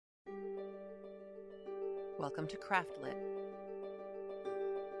Welcome to Craftlit,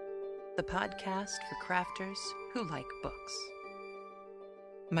 the podcast for crafters who like books.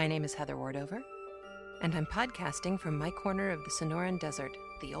 My name is Heather Wardover, and I'm podcasting from my corner of the Sonoran Desert,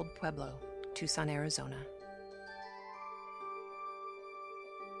 the Old Pueblo, Tucson, Arizona.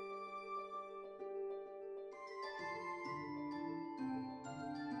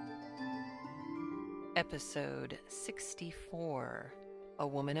 Episode 64, A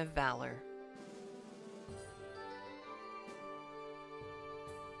Woman of Valor.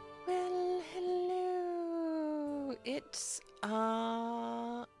 Well, hello. It's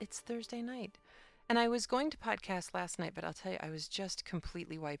Thursday night. And I was going to podcast last night, but I'll tell you, I was just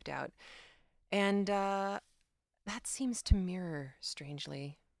completely wiped out. And that seems to mirror,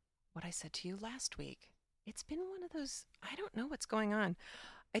 strangely, what I said to you last week. It's been one of those, I don't know what's going on.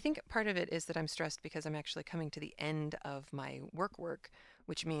 I think part of it is that I'm stressed because I'm actually coming to the end of my work,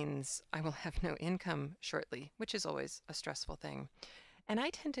 which means I will have no income shortly, which is always a stressful thing. And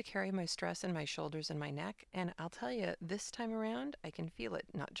I tend to carry my stress in my shoulders and my neck, and I'll tell you, this time around, I can feel it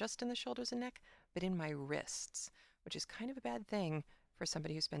not just in the shoulders and neck, but in my wrists, which is kind of a bad thing for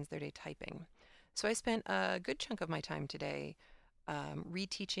somebody who spends their day typing. So I spent a good chunk of my time today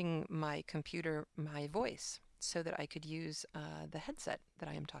reteaching my computer my voice so that I could use the headset that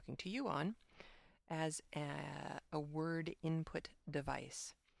I am talking to you on as a word input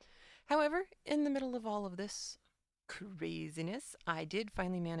device. However, in the middle of all of this craziness, I did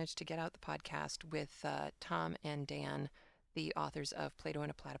finally manage to get out the podcast with Tom and Dan, the authors of Plato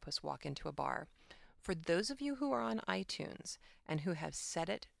and a Platypus Walk into a Bar. For those of you who are on iTunes and who have set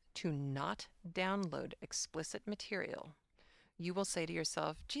it to not download explicit material, you will say to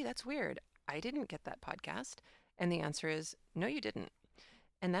yourself, gee, that's weird. I didn't get that podcast. And the answer is, no, you didn't.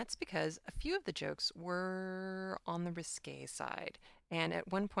 And that's because a few of the jokes were on the risque side. And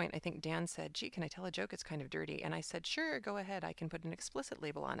at one point, I think Dan said, gee, can I tell a joke? It's kind of dirty. And I said, sure, go ahead. I can put an explicit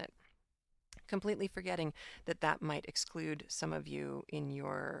label on it. Completely forgetting that that might exclude some of you in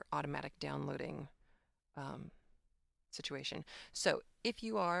your automatic downloading situation. So if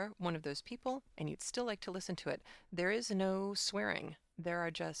you are one of those people and you'd still like to listen to it, there is no swearing. There are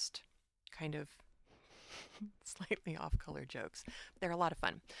just kind of slightly off-color jokes. They're a lot of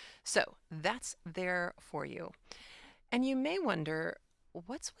fun. So that's there for you. And you may wonder,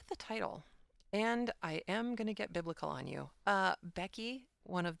 what's with the title? And I am going to get biblical on you. Becky,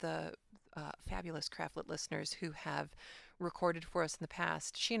 one of the fabulous Craftlit listeners who have recorded for us in the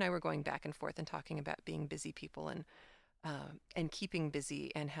past, she and I were going back and forth and talking about being busy people and keeping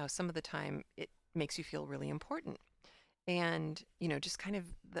busy, and how some of the time it makes you feel really important. And, you know, just kind of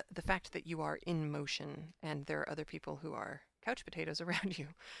the fact that you are in motion and there are other people who are couch potatoes around you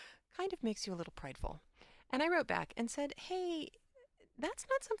kind of makes you a little prideful. And I wrote back and said, hey, that's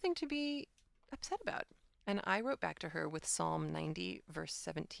not something to be upset about. And I wrote back to her with Psalm 90, verse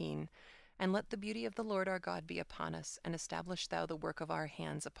 17, and let the beauty of the Lord our God be upon us, and establish thou the work of our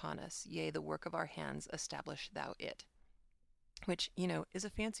hands upon us. Yea, the work of our hands, establish thou it. Which, you know, is a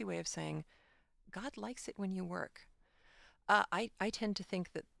fancy way of saying, God likes it when you work. I tend to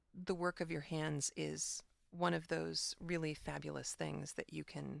think that the work of your hands is one of those really fabulous things that you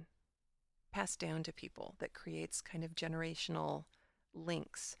can pass down to people that creates kind of generational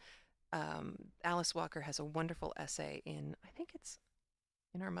links. Alice Walker has a wonderful essay in, I think it's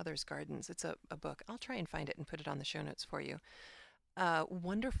in Our Mother's Gardens. It's a book. I'll try and find it and put it on the show notes for you.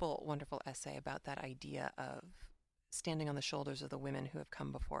 Wonderful, wonderful essay about that idea of standing on the shoulders of the women who have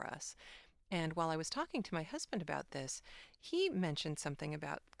come before us. And while I was talking to my husband about this, he mentioned something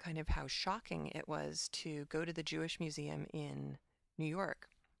about kind of how shocking it was to go to the Jewish Museum in New York,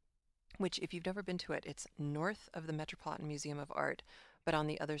 which, if you've never been to it, it's north of the Metropolitan Museum of Art, but on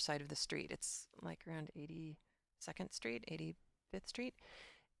the other side of the street. It's like around 82nd Street, 85th Street.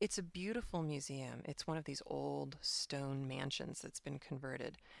 It's a beautiful museum. It's one of these old stone mansions that's been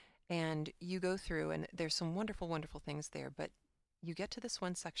converted. And you go through, and there's some wonderful, wonderful things there, but you get to this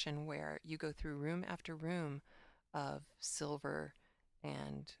one section where you go through room after room of silver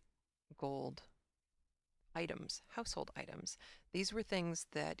and gold items, household items. These were things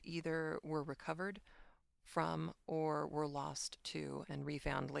that either were recovered from or were lost to and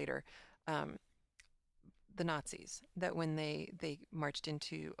refound later. The Nazis, that when they marched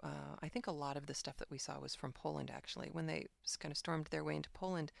into, I think a lot of the stuff that we saw was from Poland, actually. When they kind of stormed their way into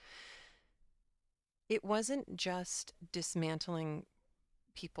Poland, it wasn't just dismantling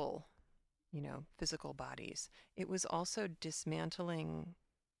people, you know, physical bodies. It was also dismantling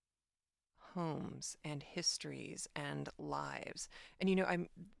homes and histories and lives. And, you know,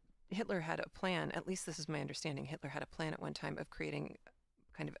 Hitler had a plan, at least this is my understanding, Hitler had a plan at one time of creating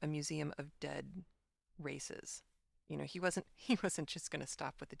kind of a museum of dead races. He wasn't just going to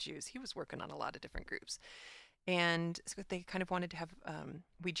stop with the Jews. He was working on a lot of different groups. And so they kind of wanted to have,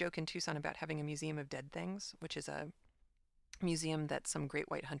 we joke in Tucson about having a museum of dead things, which is a museum that some great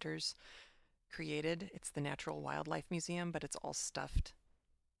white hunters created. It's the Natural Wildlife Museum, but it's all stuffed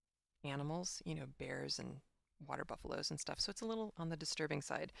animals, bears and water buffaloes and stuff. So it's a little on the disturbing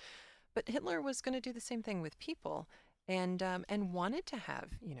side. But Hitler was going to do the same thing with people, and wanted to have,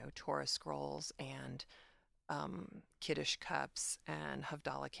 Torah scrolls and Kiddush cups and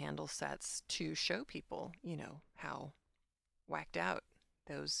Havdalah candle sets to show people, how whacked out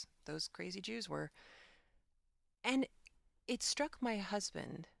those crazy Jews were. And it struck my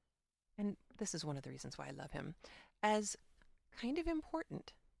husband, and this is one of the reasons why I love him, as kind of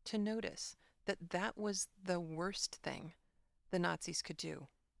important to notice that was the worst thing the Nazis could do,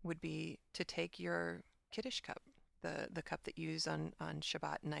 would be to take your Kiddush cup, the cup that you use on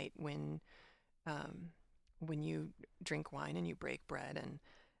Shabbat night when you drink wine and you break bread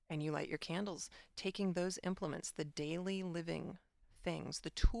and you light your candles. Taking those implements, the daily living things,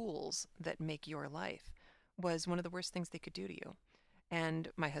 the tools that make your life, was one of the worst things they could do to you. And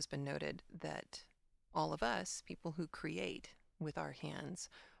my husband noted that all of us, people who create with our hands,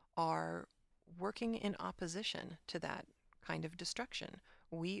 are working in opposition to that kind of destruction.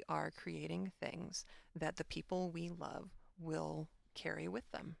 We are creating things that the people we love will carry with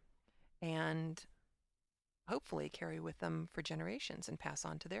them, and hopefully carry with them for generations and pass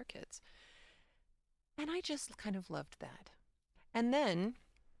on to their kids. And I just kind of loved that. And then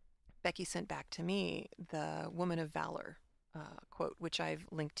Becky sent back to me the Woman of Valor quote, which I've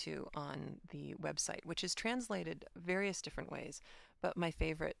linked to on the website, which is translated various different ways. But my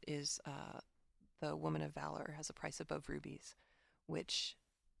favorite is the Woman of Valor has a price above rubies, which,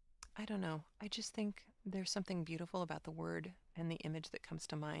 I don't know, I just think there's something beautiful about the word and the image that comes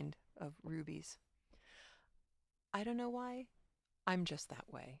to mind of rubies. I don't know why. I'm just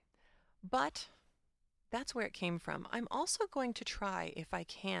that way. But that's where it came from. I'm also going to try, if I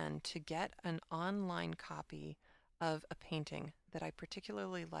can, to get an online copy of a painting that I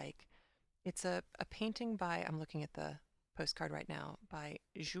particularly like. It's a painting by, I'm looking at the postcard right now, by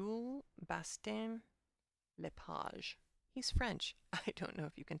Jules Bastin Lepage. He's French. I don't know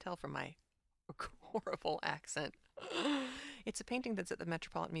if you can tell from my horrible accent. It's a painting that's at the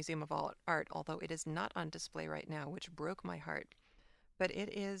Metropolitan Museum of Art, although it is not on display right now, which broke my heart. But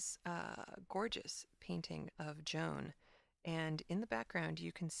it is a gorgeous painting of Joan. And in the background,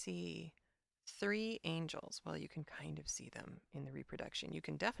 you can see 3 angels. Well, you can kind of see them in the reproduction. You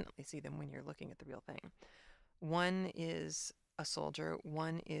can definitely see them when you're looking at the real thing. One is a soldier,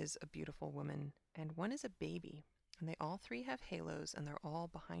 one is a beautiful woman, and one is a baby. And they all 3 have halos, and they're all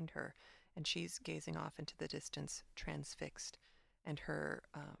behind her. And she's gazing off into the distance, transfixed. And her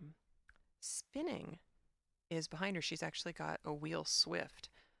spinning is behind her. She's actually got a wheel swift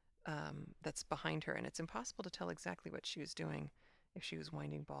that's behind her. And it's impossible to tell exactly what she was doing, if she was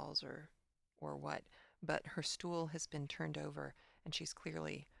winding balls or what. But her stool has been turned over, and she's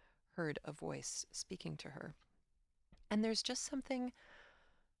clearly heard a voice speaking to her. And there's just something,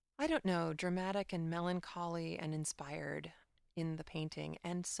 I don't know, dramatic and melancholy and inspired in the painting.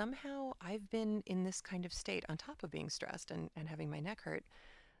 And somehow I've been in this kind of state, on top of being stressed and having my neck hurt.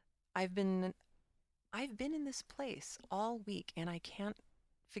 I've been in this place all week, and I can't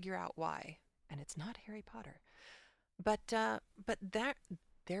figure out why. And it's not Harry Potter. But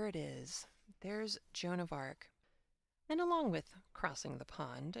there it is. There's Joan of Arc. And along with crossing the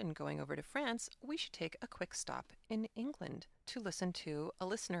pond and going over to France, we should take a quick stop in England to listen to a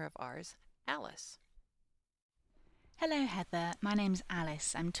listener of ours, Alice. Hello Heather, my name's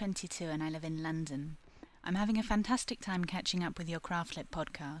Alice. I'm 22 and I live in London. I'm having a fantastic time catching up with your Craftlit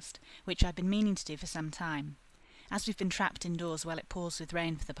podcast, which I've been meaning to do for some time. As we've been trapped indoors while it pours with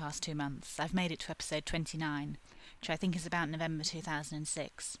rain for the past 2 months, I've made it to episode 29, which I think is about November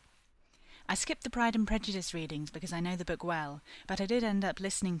 2006. I skipped the Pride and Prejudice readings because I know the book well, but I did end up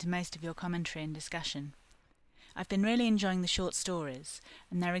listening to most of your commentary and discussion. I've been really enjoying the short stories,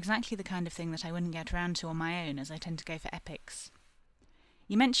 and they're exactly the kind of thing that I wouldn't get around to on my own, as I tend to go for epics.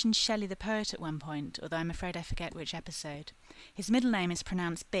 You mentioned Shelley the poet at one point, although I'm afraid I forget which episode. His middle name is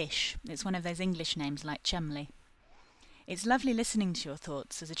pronounced Bish. It's one of those English names like Chumley. It's lovely listening to your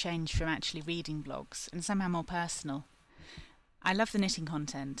thoughts as a change from actually reading blogs, and somehow more personal. I love the knitting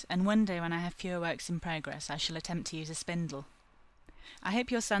content, and one day when I have fewer works in progress, I shall attempt to use a spindle. I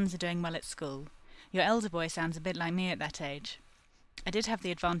hope your sons are doing well at school. Your elder boy sounds a bit like me at that age. I did have the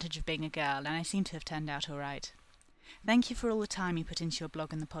advantage of being a girl, and I seem to have turned out all right. Thank you for all the time you put into your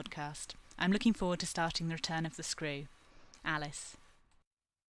blog and the podcast. I'm looking forward to starting the return of the screw. Alice.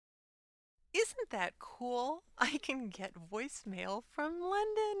 Isn't Isn't that cool? I can get voicemail from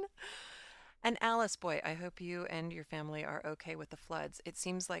London. And Alice, boy, I hope you and your family are okay with the floods. It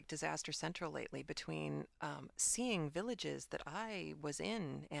seems like disaster central lately between seeing villages that I was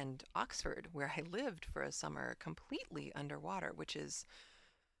in and Oxford, where I lived for a summer, completely underwater, which is,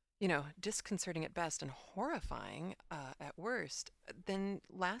 disconcerting at best and horrifying at worst. Then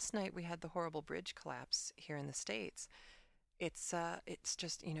last night we had the horrible bridge collapse here in the States. It's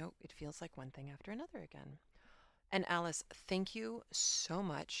just, it feels like one thing after another again. And Alice, thank you so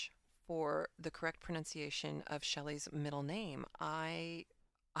much for the correct pronunciation of Shelley's middle name. I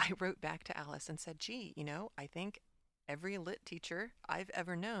wrote back to Alice and said, "Gee, I think every lit teacher I've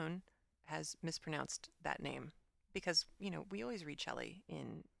ever known has mispronounced that name because, we always read Shelley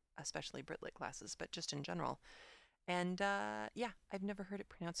in especially Brit Lit classes, but just in general. And yeah, I've never heard it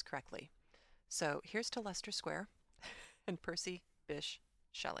pronounced correctly. So here's to Leicester Square and Percy Bysshe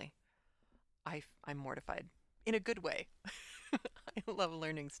Shelley. I'm mortified in a good way. I love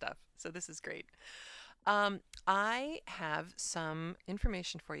learning stuff, so this is great. I have some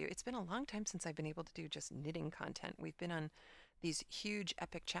information for you. It's been a long time since I've been able to do just knitting content. We've been on these huge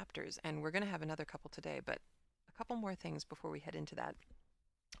epic chapters, and we're going to have another couple today, but a couple more things before we head into that.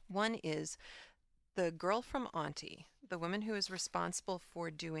 One is the girl from Auntie, the woman who is responsible for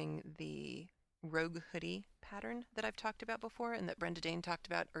doing the rogue hoodie pattern that I've talked about before and that Brenda Dane talked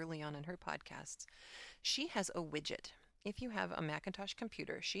about early on in her podcasts. She has a widget. If you have a Macintosh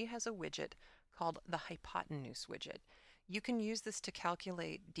computer, she has a widget called the hypotenuse widget. You can use this to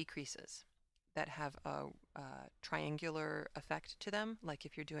calculate decreases that have a triangular effect to them, like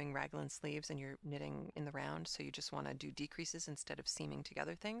if you're doing raglan sleeves and you're knitting in the round, so you just want to do decreases instead of seaming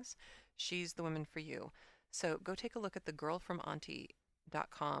together things. She's the woman for you. So go take a look at the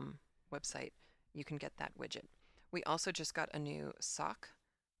girlfromauntie.com website. You can get that widget. We also just got a new sock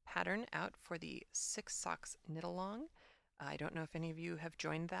pattern out for the 6 Socks Knit Along. I don't know if any of you have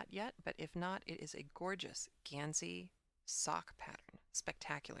joined that yet, but if not, it is a gorgeous Gansey sock pattern.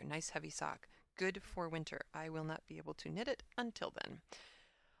 Spectacular, nice heavy sock. Good for winter. I will not be able to knit it until then.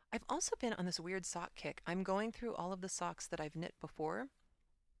 I've also been on this weird sock kick. I'm going through all of the socks that I've knit before,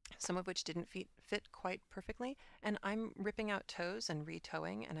 some of which didn't fit quite perfectly, and I'm ripping out toes and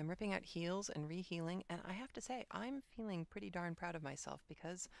re-toeing, and I'm ripping out heels and re-heeling, and I have to say, I'm feeling pretty darn proud of myself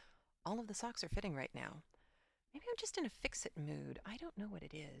because all of the socks are fitting right now. Maybe I'm just in a fix-it mood. I don't know what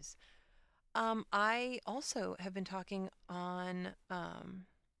it is. I also have been talking on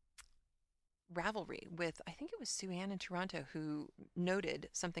Ravelry with, I think it was Sue Ann in Toronto, who noted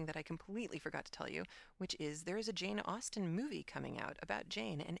something that I completely forgot to tell you, which is there is a Jane Austen movie coming out about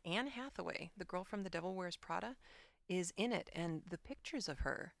Jane, and Anne Hathaway, the girl from The Devil Wears Prada, is in it, and the pictures of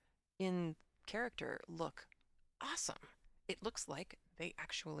her in character look awesome. It looks like they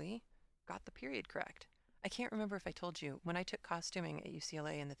actually got the period correct. I can't remember if I told you, when I took costuming at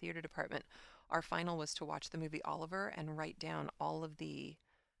UCLA in the theater department, our final was to watch the movie Oliver and write down all of the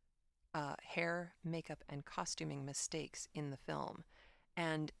hair, makeup, and costuming mistakes in the film.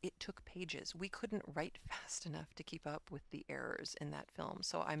 And it took pages. We couldn't write fast enough to keep up with the errors in that film.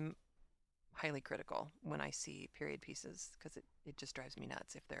 So I'm highly critical when I see period pieces because it just drives me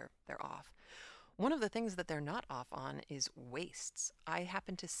nuts if they're off. One of the things that they're not off on is waists. I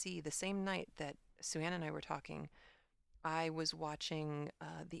happened to see the same night that Sue Ann and I were talking, I was watching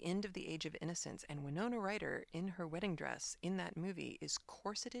The End of the Age of Innocence, and Winona Ryder in her wedding dress in that movie is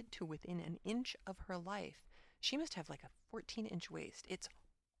corseted to within an inch of her life. She must have like a 14-inch waist. It's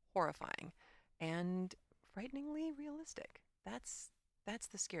horrifying and frighteningly realistic. That's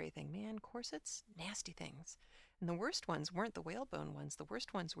the scary thing. Man, corsets, nasty things. And the worst ones weren't the whalebone ones. The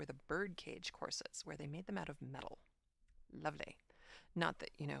worst ones were the birdcage corsets, where they made them out of metal. Lovely. Not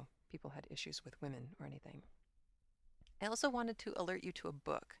that, people had issues with women or anything. I also wanted to alert you to a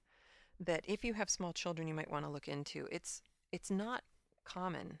book that if you have small children, you might want to look into. It's not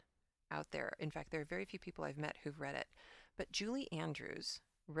common out there. In fact, there are very few people I've met who've read it. But Julie Andrews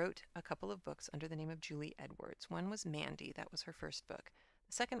wrote a couple of books under the name of Julie Edwards. One was Mandy. That was her first book.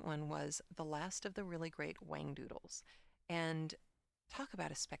 The second one was The Last of the Really Great Wangdoodles. And talk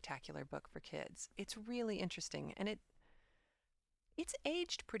about a spectacular book for kids. It's really interesting, and it's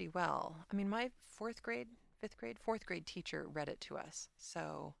aged pretty well. I mean, my fourth grade teacher read it to us.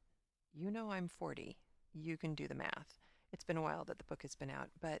 So, I'm 40. You can do the math. It's been a while that the book has been out,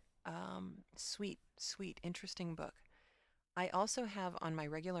 but sweet, interesting book. I also have on my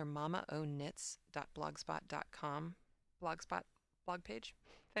regular mamaoknits.blogspot.com blog page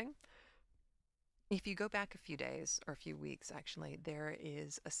thing. If you go back a few days, or a few weeks actually, there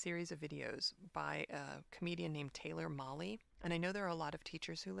is a series of videos by a comedian named Taylor Molly. And I know there are a lot of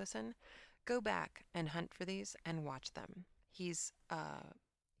teachers who listen. Go back and hunt for these and watch them. He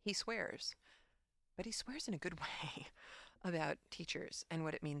swears, but he swears in a good way about teachers and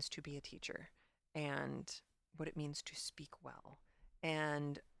what it means to be a teacher and what it means to speak well.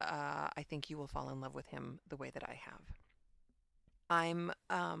 And I think you will fall in love with him the way that I have. I'm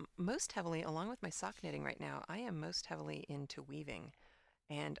most heavily, along with my sock knitting right now, I am most heavily into weaving.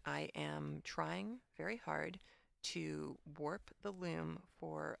 And I am trying very hard to warp the loom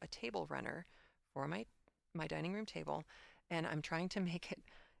for a table runner for my dining room table. And I'm trying to make it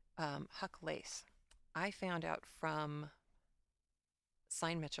huck lace. I found out from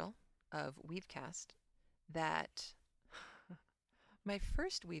Sign Mitchell of Weavecast that my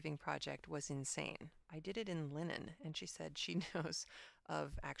first weaving project was insane. I did it in linen, and she said she knows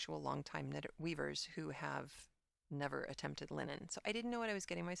of actual longtime weavers who have never attempted linen. So I didn't know what I was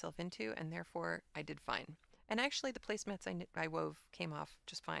getting myself into, and therefore I did fine. And actually, the placemats I wove came off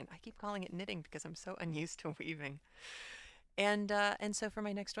just fine. I keep calling it knitting because I'm so unused to weaving. And so for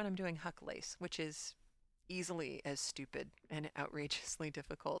my next one, I'm doing huck lace, which is easily as stupid and outrageously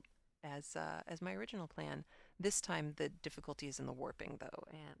difficult as my original plan. This time, the difficulty is in the warping, though,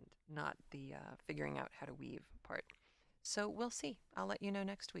 and not the figuring out how to weave part. So we'll see. I'll let you know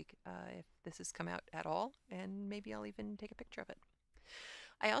next week if this has come out at all, and maybe I'll even take a picture of it.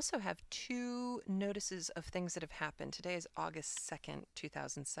 I also have 2 notices of things that have happened. Today is August 2nd,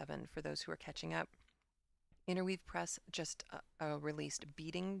 2007, for those who are catching up. Interweave Press just released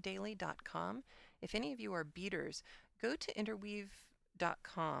beatingdaily.com. If any of you are beaters, go to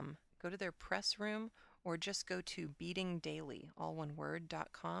interweave.com, go to their press room, or just go to beatingdaily, all one word,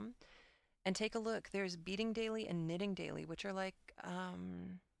 .com, and take a look. There's Beating Daily and Knitting Daily, which are like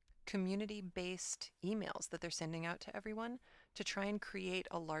community-based emails that they're sending out to everyone to try and create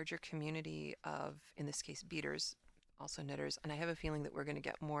a larger community of, in this case, beaters, also knitters. And I have a feeling that we're going to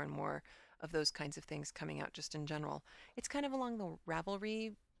get more and more of those kinds of things coming out just in general. It's kind of along the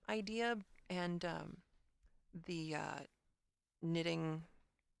Ravelry idea and the knitting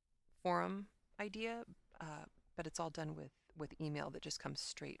forum idea, but it's all done with email that just comes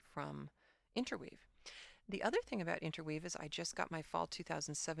straight from Interweave. The other thing about Interweave is I just got my fall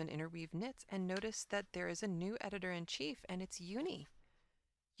 2007 Interweave knits and noticed that there is a new editor-in-chief, and it's Uni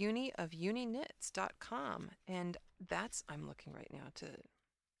of uniknits.com, and that's, I'm looking right now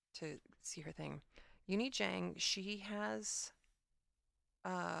to see her thing. Uni Zhang, she has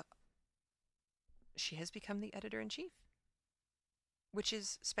become the editor-in-chief, which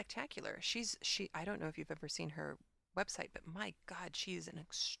is spectacular. I don't know if you've ever seen her website, but my God, she is an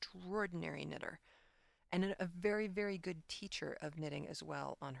extraordinary knitter and a very, very good teacher of knitting as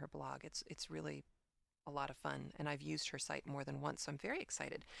well on her blog. It's really a lot of fun, and I've used her site more than once, so I'm very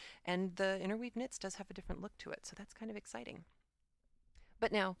excited. And the Interweave Knits does have a different look to it, so that's kind of exciting.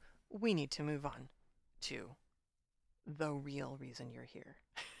 But now we need to move on to the real reason you're here,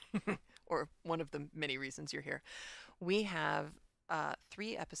 or one of the many reasons you're here. We have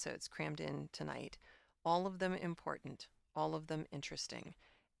 3 episodes crammed in tonight, all of them important, all of them interesting.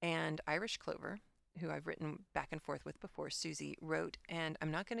 And Irish Clover, who I've written back and forth with before, Susie, wrote, and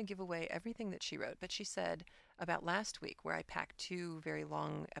I'm not going to give away everything that she wrote, but she said about last week, where I packed 2 very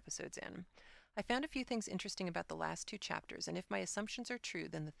long episodes in, I found a few things interesting about the last 2 chapters, and if my assumptions are true,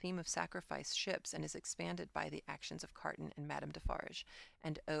 then the theme of sacrifice ships and is expanded by the actions of Carton and Madame Defarge.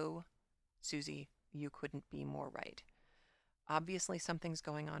 And oh, Susie, you couldn't be more right. Obviously, something's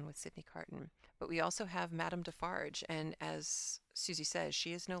going on with Sydney Carton, but we also have Madame Defarge, and as Susie says,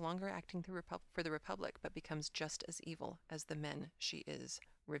 she is no longer acting for the Republic, but becomes just as evil as the men she is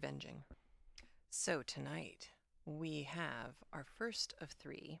revenging. So tonight, we have our first of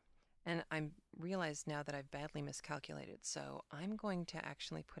 3, and I realize now that I've badly miscalculated, so I'm going to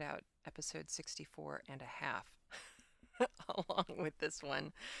actually put out episode 64 and a half along with this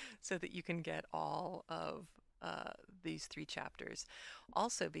one, so that you can get all of these 3 chapters.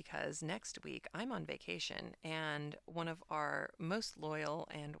 Also because next week I'm on vacation, and one of our most loyal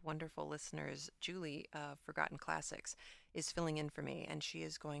and wonderful listeners, Julie of Forgotten Classics, is filling in for me, and she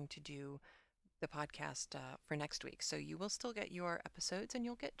is going to do the podcast for next week. So you will still get your episodes, and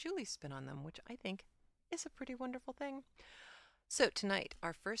you'll get Julie's spin on them, which I think is a pretty wonderful thing. So tonight,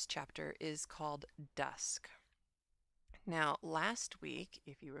 our first chapter is called Dusk. Now, last week,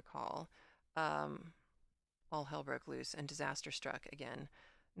 if you recall, all hell broke loose and disaster struck again.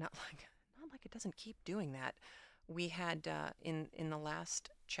 Not like it doesn't keep doing that. We had in the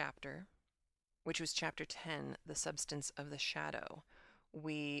last chapter, which was chapter 10, The Substance of the Shadow,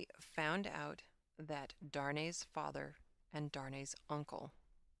 we found out that Darnay's father and Darnay's uncle,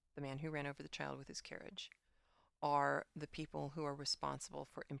 the man who ran over the child with his carriage, are the people who are responsible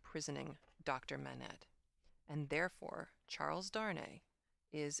for imprisoning Dr. Manette, and therefore Charles Darnay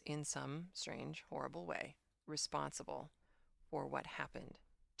is in some strange, horrible way responsible for what happened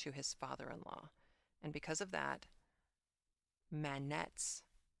to his father-in-law. And because of that, Manette's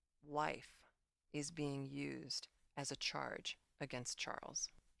life is being used as a charge against Charles.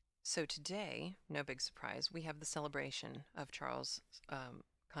 So today, no big surprise, we have the celebration of Charles'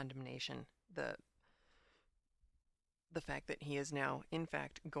 condemnation, the fact that he is now, in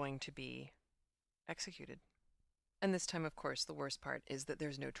fact, going to be executed. And this time, of course, the worst part is that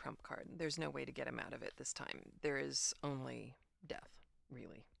there's no trump card. There's no way to get him out of it this time. There is only death,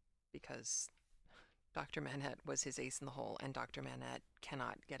 really, because Dr. Manette was his ace in the hole, and Dr. Manette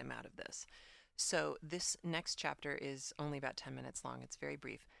cannot get him out of this. So this next chapter is only about 10 minutes long. It's very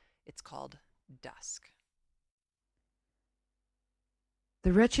brief. It's called Dusk.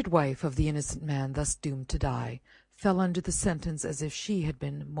 The wretched wife of the innocent man thus doomed to die fell under the sentence as if she had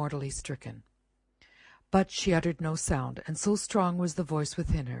been mortally stricken. But she uttered no sound, and so strong was the voice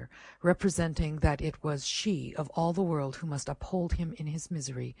within her, representing that it was she of all the world who must uphold him in his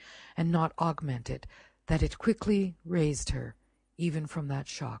misery, and not augment it, that it quickly raised her, even from that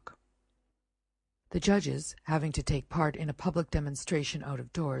shock. The judges, having to take part in a public demonstration out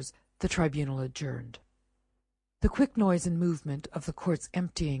of doors, the tribunal adjourned. The quick noise and movement of the court's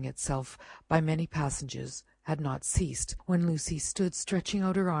emptying itself by many passengers had not ceased, when Lucy stood stretching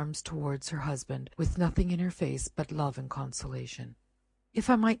out her arms towards her husband, with nothing in her face but love and consolation.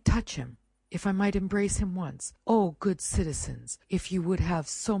 "If I might touch him, if I might embrace him once, oh, good citizens, if you would have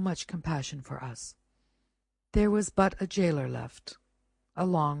so much compassion for us." There was but a jailer left,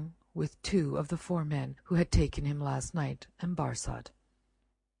 along with 2 of the 4 men who had taken him last night, and Barsad.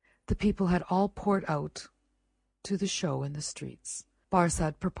 The people had all poured out to the show in the streets.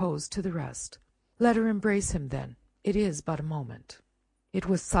 Barsad proposed to the rest. "Let her embrace him, then. It is but a moment." It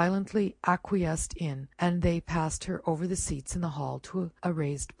was silently acquiesced in, and they passed her over the seats in the hall to a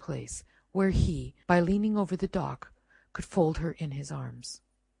raised place, where he, by leaning over the dock, could fold her in his arms.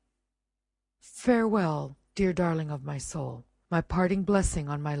 "Farewell, dear darling of my soul, my parting blessing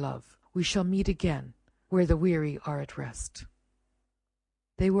on my love. We shall meet again, where the weary are at rest."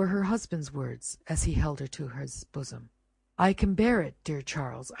 They were her husband's words, as he held her to his bosom. "I can bear it, dear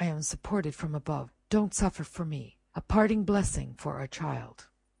Charles. I am supported from above. Don't suffer for me. A parting blessing for our child.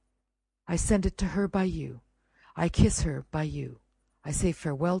 I send it to her by you. I kiss her by you. I say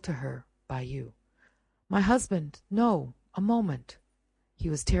farewell to her by you. My husband, no, a moment." He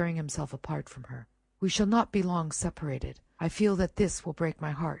was tearing himself apart from her. "We shall not be long separated. I feel that this will break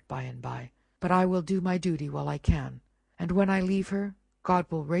my heart by and by, but I will do my duty while I can, and when I leave her,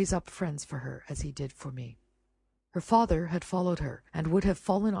 God will raise up friends for her as he did for me." Her father had followed her, and would have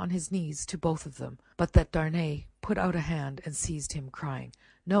fallen on his knees to both of them, but that Darnay put out a hand and seized him, crying,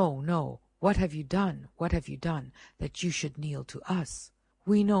 "No, no, what have you done? What have you done, that you should kneel to us?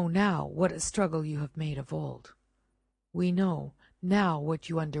 We know now what a struggle you have made of old. We know now what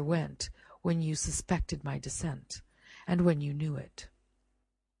you underwent when you suspected my descent, and when you knew it.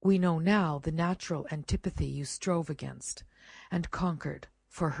 We know now the natural antipathy you strove against, and conquered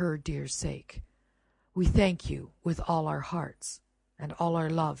for her dear sake. We thank you with all our hearts, and all our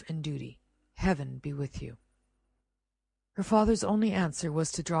love and duty. Heaven be with you." Her father's only answer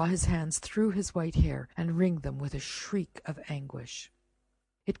was to draw his hands through his white hair and wring them with a shriek of anguish.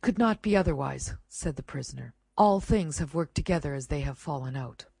 "It could not be otherwise," said the prisoner. "All things have worked together as they have fallen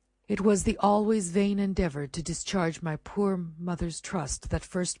out. It was the always vain endeavour to discharge my poor mother's trust that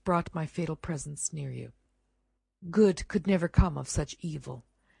first brought my fatal presence near you. Good could never come of such evil,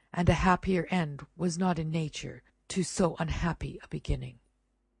 and a happier end was not in nature to so unhappy a beginning.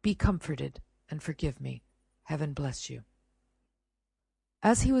 Be comforted, and forgive me. Heaven bless you."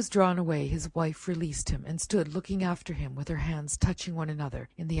 As he was drawn away, his wife released him, and stood looking after him with her hands touching one another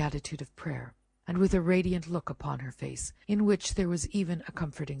in the attitude of prayer, and with a radiant look upon her face, in which there was even a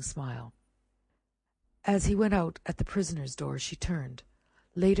comforting smile. As he went out at the prisoner's door, she turned,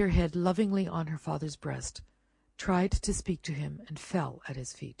 laid her head lovingly on her father's breast, tried to speak to him, and fell at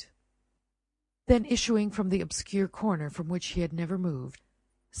his feet. Then, issuing from the obscure corner from which he had never moved,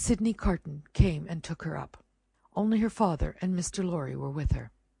 Sidney Carton came and took her up. Only her father and Mr. Lorry were with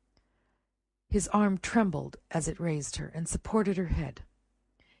her. His arm trembled as it raised her and supported her head.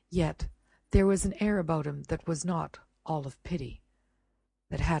 Yet there was an air about him that was not all of pity,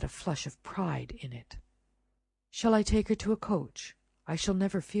 that had a flush of pride in it. "Shall I take her to a coach? I shall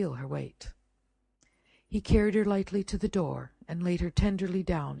never feel her weight." He carried her lightly to the door, and laid her tenderly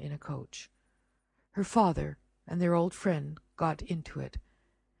down in a coach. Her father and their old friend got into it,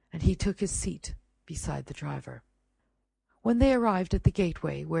 and he took his seat beside the driver. When they arrived at the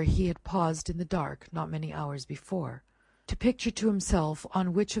gateway where he had paused in the dark not many hours before, to picture to himself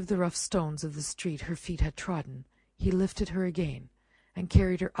on which of the rough stones of the street her feet had trodden, he lifted her again, and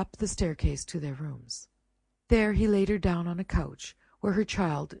carried her up the staircase to their rooms. There he laid her down on a couch, where her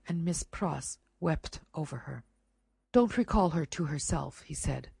child and Miss Pross wept over her. "Don't recall her to herself," he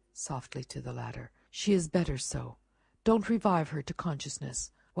said softly to the latter. "She is better so. Don't revive her to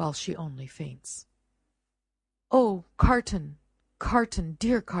consciousness while she only faints." "Oh, Carton! Carton,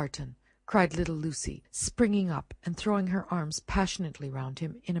 dear Carton!" cried little Lucy, springing up and throwing her arms passionately round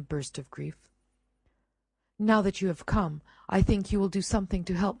him in a burst of grief. "Now that you have come, I think you will do something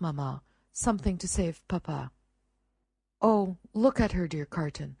to help mamma, something to save papa. Oh, look at her, dear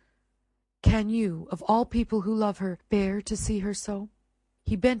Carton. Can you, of all people who love her, bear to see her so?"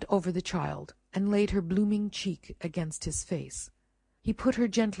 He bent over the child, and laid her blooming cheek against his face. He put her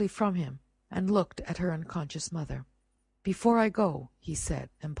gently from him, and looked at her unconscious mother. "Before I go," he said,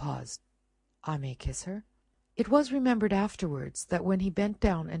 and paused, "I may kiss her?" It was remembered afterwards that when he bent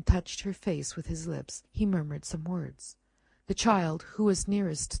down and touched her face with his lips, he murmured some words. The child, who was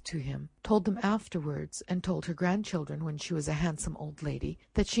nearest to him, told them afterwards, and told her grandchildren when she was a handsome old lady,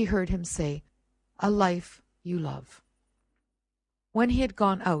 that she heard him say, "A life you love." When he had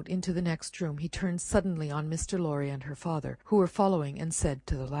gone out into the next room, he turned suddenly on Mr. Lorry and her father, who were following, and said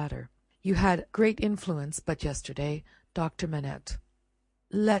to the latter, "You had great influence but yesterday, Dr. Manette.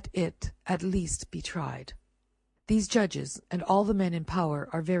 Let it at least be tried. These judges and all the men in power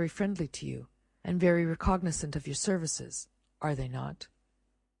are very friendly to you, and very recognizant of your services, are they not?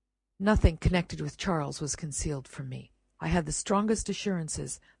 Nothing connected with Charles was concealed from me. I had the strongest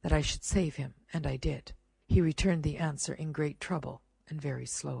assurances that I should save him, and I did." He returned the answer in great trouble, and very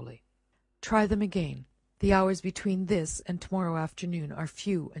slowly. "Try them again. The hours between this and tomorrow afternoon are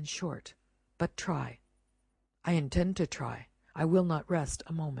few and short, but try." "I intend to try. I will not rest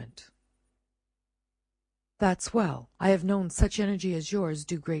a moment." "That's well. I have known such energy as yours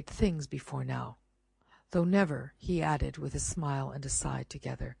do great things before now. Though never," he added, with a smile and a sigh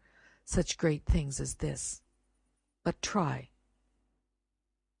together, "such great things as this. But try."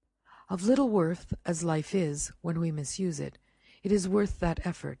 Of little worth as life is, when we misuse it, it is worth that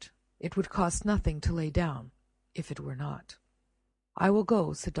effort. It would cost nothing to lay down, if it were not. "I will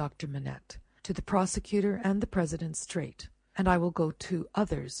go," said Dr. Manette, "to the prosecutor and the president straight, and I will go to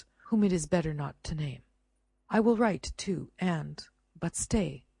others whom it is better not to name. I will write, too, but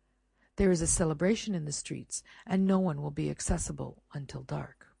stay. There is a celebration in the streets, and no one will be accessible until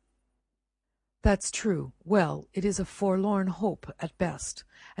dark." "That's true. Well, it is a forlorn hope at best,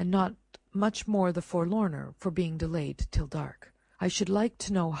 and not much more the forlorner for being delayed till dark. I should like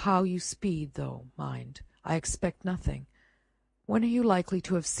to know how you speed, though, mind, I expect nothing. When are you likely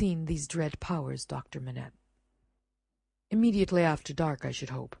to have seen these dread powers, Dr. Manette?" "Immediately after dark, I should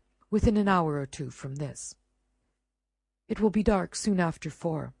hope. Within an hour or two from this." "It will be dark soon after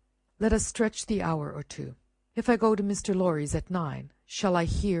 4. Let us stretch the hour or two. If I go to Mr. Lorry's at 9, shall I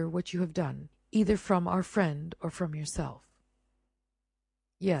hear what you have done, either from our friend or from yourself?"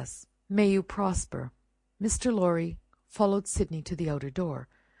 "Yes. May you prosper." Mr. Lorry followed Sidney to the outer door,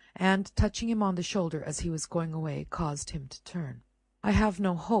 and, touching him on the shoulder as he was going away, caused him to turn. "I have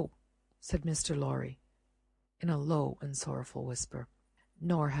no hope," said Mr. Lorry, in a low and sorrowful whisper.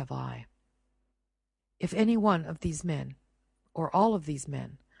 "Nor have I. If any one of these men, or all of these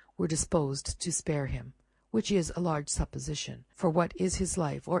men, were disposed to spare him, which is a large supposition, for what is his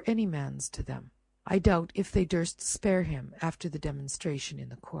life or any man's to them, I doubt if they durst spare him after the demonstration in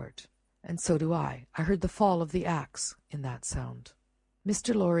the court. And so do I. I heard the fall of the axe in that sound."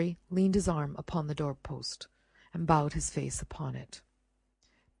 Mr. Lorry leaned his arm upon the door-post, and bowed his face upon it.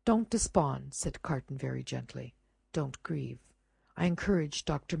 "Don't despond," said Carton very gently. "Don't grieve. I encouraged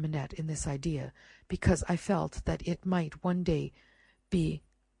Dr. Manette in this idea, because I felt that it might one day be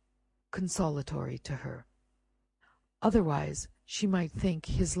consolatory to her. Otherwise, she might think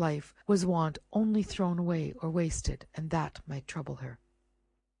his life was want only thrown away or wasted, and that might trouble her."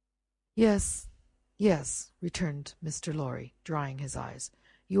 "Yes, yes," returned Mr. Lorry, drying his eyes.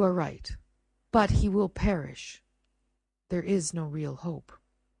 "You are right. But he will perish. There is no real hope."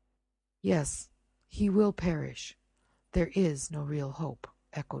 "Yes, he will perish. There is no real hope,"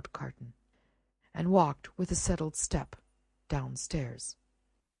 echoed Carton, and walked with a settled step downstairs.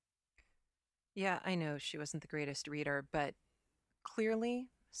 Yeah, I know she wasn't the greatest reader, but clearly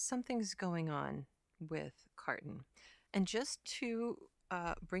something's going on with Carton. And just to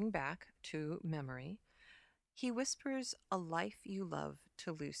bring back to memory, he whispers, "A life you love,"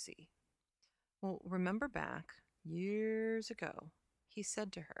 to Lucy. Well, remember back years ago, he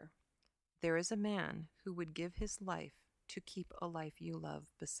said to her, "There is a man who would give his life to keep a life you love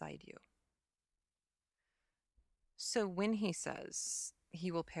beside you. So when he says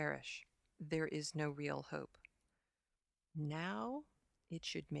he will perish, there is no real hope. Now it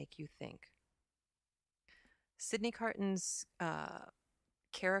should make you think. Sydney Carton's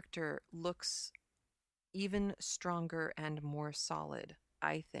character looks even stronger and more solid,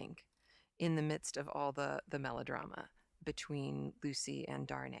 I think, in the midst of all the melodrama between Lucy and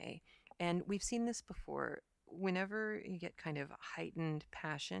Darnay. And we've seen this before. Whenever you get kind of heightened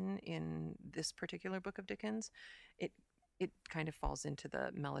passion in this particular book of Dickens, it kind of falls into the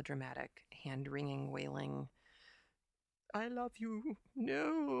melodramatic, hand-wringing, wailing, I love you,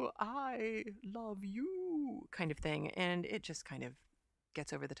 no, I love you kind of thing. And it just kind of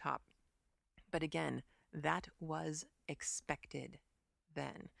gets over the top. But again, that was expected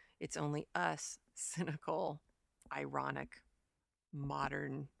then. It's only us, cynical, ironic,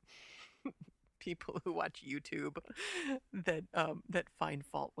 modern people who watch YouTube that find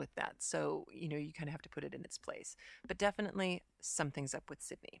fault with that. So, you kind of have to put it in its place. But definitely something's up with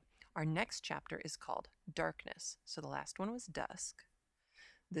Sydney. Our next chapter is called Darkness. So the last one was Dusk.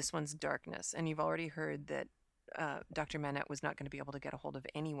 This one's Darkness. And you've already heard that Dr. Manette was not going to be able to get a hold of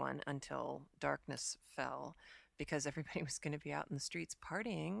anyone until darkness fell, because everybody was going to be out in the streets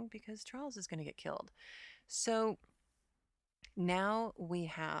partying because Charles is going to get killed. So now we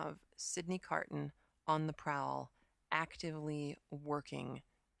have Sydney Carton on the prowl, actively working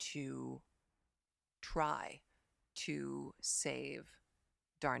to try to save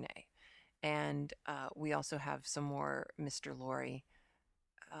Darnay. And we also have some more Mr. Lorry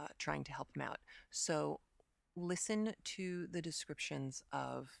trying to help him out. So listen to the descriptions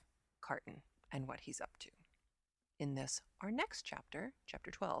of Carton and what he's up to in this, our next chapter, chapter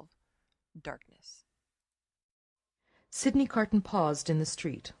 12, Darkness. Sydney Carton paused in the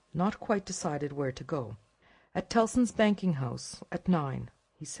street, not quite decided where to go. At Tellson's banking house at 9,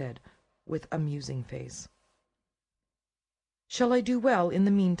 he said, with a musing face. Shall I do well in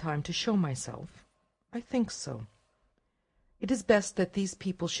the meantime to show myself? I think so. It is best that these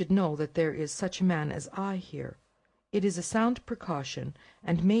people should know that there is such a man as I here. It is a sound precaution,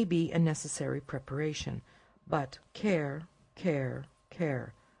 and may be a necessary preparation. But care, care,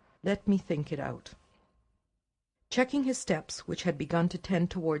 care. Let me think it out. Checking his steps, which had begun to tend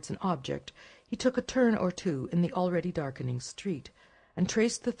towards an object, he took a turn or two in the already darkening street, and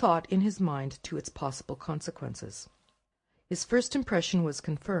traced the thought in his mind to its possible consequences. His first impression was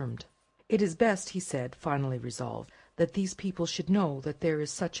confirmed. It is best, he said, finally resolved, that these people should know that there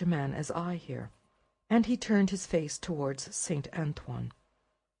is such a man as I here. And he turned his face towards St. Antoine.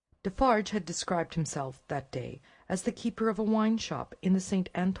 Defarge had described himself that day as the keeper of a wine-shop in the St.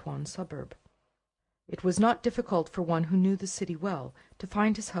 Antoine suburb. It was not difficult for one who knew the city well to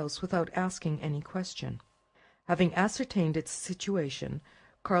find his house without asking any question. Having ascertained its situation,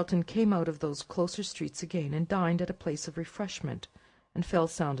 Carleton came out of those closer streets again and dined at a place of refreshment, and fell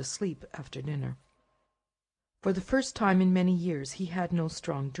sound asleep after dinner. For the first time in many years he had no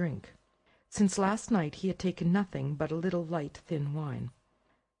strong drink. Since last night he had taken nothing but a little light thin wine.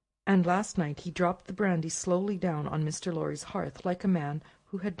 And last night he dropped the brandy slowly down on Mr. Lorry's hearth like a man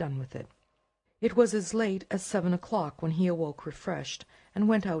who had done with it. It was as late as 7 o'clock when he awoke refreshed, and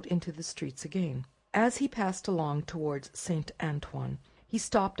went out into the streets again. As he passed along towards St. Antoine, he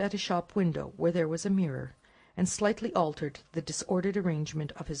stopped at a shop window where there was a mirror, and slightly altered the disordered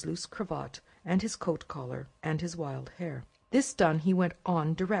arrangement of his loose cravat, and his coat-collar, and his wild hair. This done, he went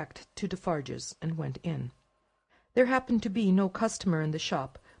on direct to Defarge's, and went in. There happened to be no customer in the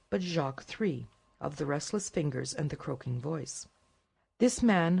shop but Jacques 3, of the restless fingers and the croaking voice. This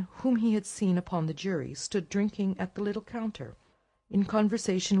man, whom he had seen upon the jury, stood drinking at the little counter, in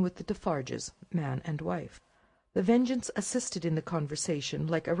conversation with the Defarges, man and wife. The Vengeance assisted in the conversation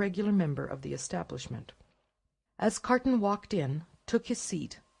like a regular member of the establishment. As Carton walked in, took his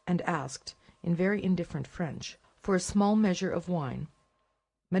seat, and asked, in very indifferent French, for a small measure of wine,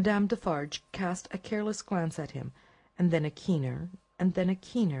 Madame Defarge cast a careless glance at him, and then a keener, and then a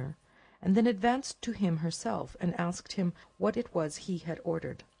keener, and then advanced to him herself, and asked him what it was he had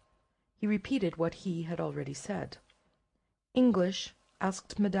ordered. He repeated what he had already said. "English?"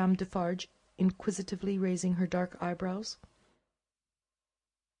 asked Madame Defarge, inquisitively raising her dark eyebrows.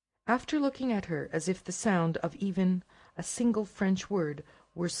 After looking at her as if the sound of even a single French word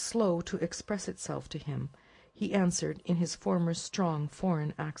were slow to express itself to him, he answered in his former strong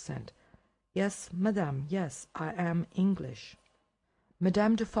foreign accent, "Yes, madame, yes, I am English."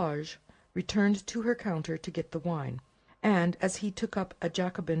 Madame Defarge returned to her counter to get the wine, and as he took up a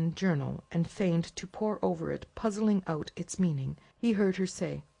Jacobin journal and feigned to pore over it, puzzling out its meaning, he heard her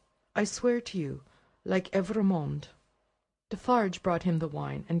say, "I swear to you, like Evrémonde." Defarge brought him the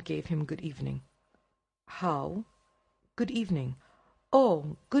wine, and gave him good evening. How? Good evening.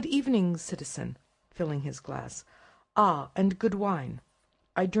 Oh, good evening, citizen, filling his glass. Ah, and good wine.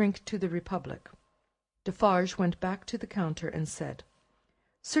 I drink to the Republic. Defarge went back to the counter and said,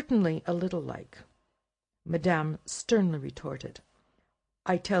 "Certainly a little like." Madame sternly retorted,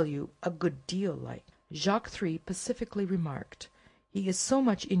 "I tell you, a good deal like." Jacques Three pacifically remarked, "He is so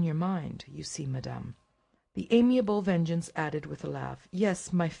much in your mind, you see, madame." The amiable Vengeance added with a laugh,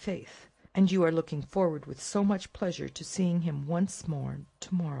 "Yes, my faith, and you are looking forward with so much pleasure to seeing him once more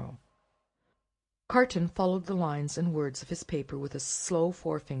to-morrow." Carton followed the lines and words of his paper with a slow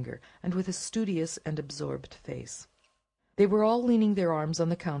forefinger, and with a studious and absorbed face. They were all leaning their arms on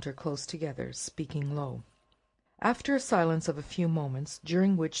the counter close together, speaking low. After a silence of a few moments,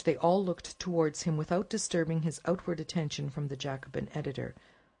 during which they all looked towards him without disturbing his outward attention from the Jacobin editor,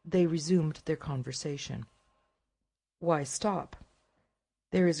 they resumed their conversation. "Why stop?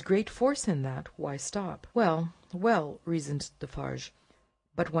 There is great force in that. Why stop?" Well, well, reasoned Defarge,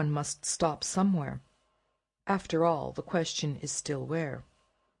 but one must stop somewhere. After all, the question is still where?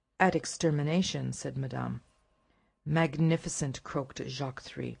 At extermination, said Madame. Magnificent, croaked Jacques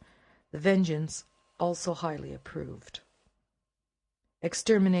Three. The Vengeance also highly approved.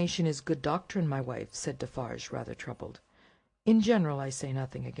 Extermination is good doctrine, my wife, said Defarge, rather troubled. In general, I say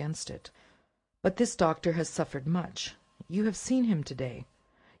nothing against it. But this doctor has suffered much. You have seen him to-day.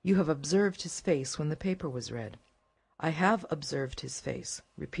 You have observed his face when the paper was read. I have observed his face,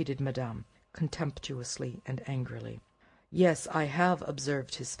 repeated Madame, contemptuously and angrily. Yes, I have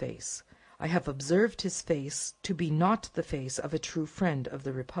observed his face. I have observed his face to be not the face of a true friend of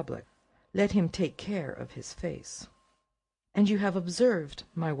the Republic. Let him take care of his face. And you have observed,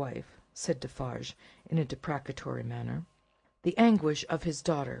 my wife, said Defarge, in a deprecatory manner, the anguish of his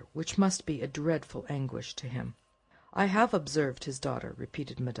daughter, which must be a dreadful anguish to him. I have observed his daughter,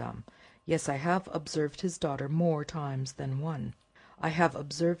 repeated Madame. Yes, I have observed his daughter more times than one. I have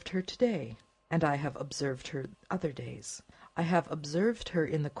observed her to-day, and I have observed her other days. I have observed her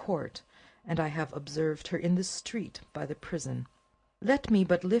in the court, and I have observed her in the street by the prison. Let me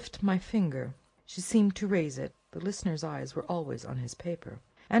but lift my finger. She seemed to raise it, the listener's eyes were always on his paper,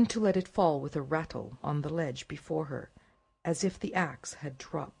 and to let it fall with a rattle on the ledge before her, as if the axe had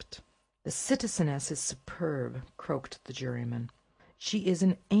dropped. The citizeness is superb, croaked the juryman. She is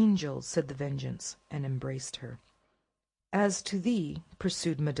an angel, said the Vengeance, and embraced her. As to thee,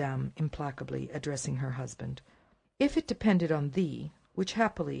 pursued Madame implacably, addressing her husband, if it depended on thee, which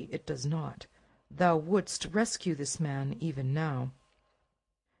happily it does not, thou wouldst rescue this man even now.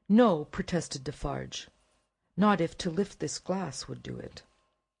 No, protested Defarge, not if to lift this glass would do it.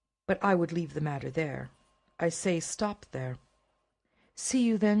 But I would leave the matter there. I say stop there. See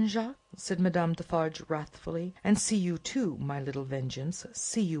you then, Jacques, said Madame Defarge wrathfully, and see you too, my little Vengeance,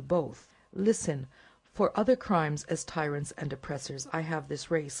 see you both. Listen, for other crimes as tyrants and oppressors I have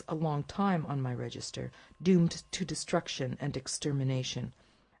this race a long time on my register, doomed to destruction and extermination.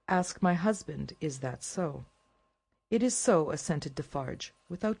 Ask my husband, is that so? It is so, assented Defarge,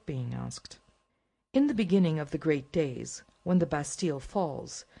 without being asked. In the beginning of the great days, when the Bastille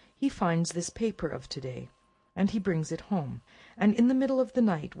falls, he finds this paper of to-day, and he brings it home, and in the middle of the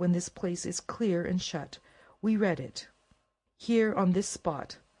night, when this place is clear and shut, we read it. Here on this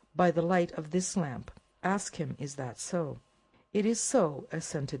spot, by the light of this lamp, ask him, is that so? It is so,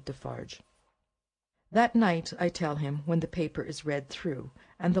 assented Defarge. That night, I tell him, when the paper is read through,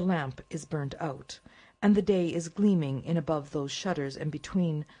 and the lamp is burnt out, and the day is gleaming in above those shutters and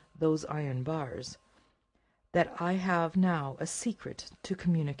between those iron bars, that I have now a secret to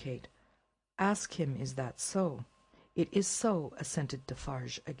communicate. Ask him, is that so? It is so, assented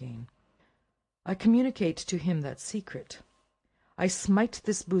Defarge again. I communicate to him that secret. I smite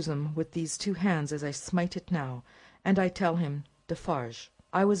this bosom with these two hands as I smite it now, and I tell him, Defarge,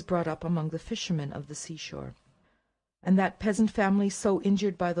 I was brought up among the fishermen of the seashore, and that peasant family so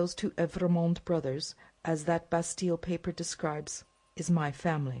injured by those two Evremond brothers, as that Bastille paper describes, is my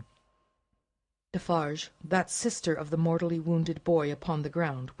family. Defarge, that sister of the mortally wounded boy upon the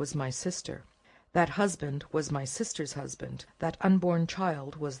ground was my sister. That husband was my sister's husband. That unborn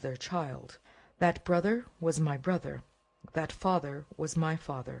child was their child. That brother was my brother. That father was my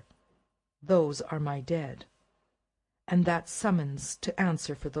father. Those are my dead. And that summons to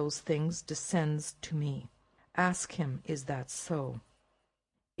answer for those things descends to me. Ask him, is that so?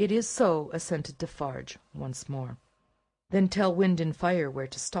 It is so, assented Defarge once more. Then tell Wind and Fire where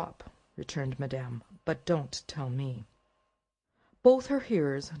to stop, returned Madame, but don't tell me. Both her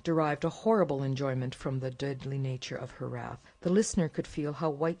hearers derived a horrible enjoyment from the deadly nature of her wrath. The listener could feel how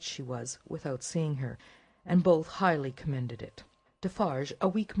white she was, without seeing her, and both highly commended it. Defarge, a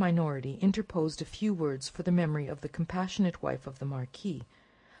weak minority, interposed a few words for the memory of the compassionate wife of the Marquis,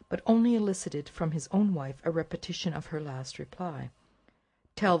 but only elicited from his own wife a repetition of her last reply.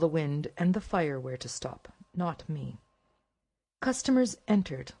 "Tell the wind and the fire where to stop, not me." Customers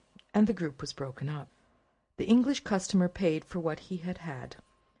entered, and the group was broken up. The English customer paid for what he had had,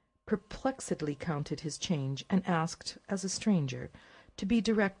 perplexedly counted his change, and asked, as a stranger, to be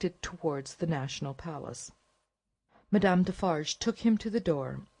directed towards the National Palace. Madame Defarge took him to the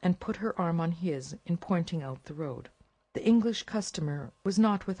door, and put her arm on his in pointing out the road. The English customer was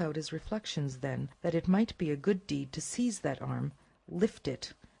not without his reflections then that it might be a good deed to seize that arm, lift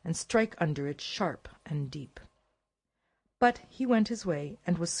it, and strike under it sharp and deep. But he went his way,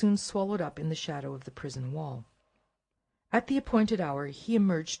 and was soon swallowed up in the shadow of the prison wall. At the appointed hour he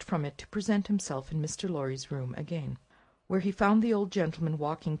emerged from it to present himself in Mr. Lorry's room again, where he found the old gentleman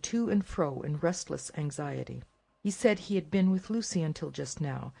walking to and fro in restless anxiety. He said he had been with Lucy until just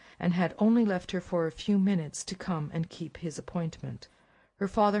now, and had only left her for a few minutes to come and keep his appointment. Her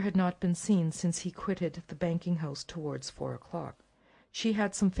father had not been seen since he quitted the banking-house towards 4 o'clock. She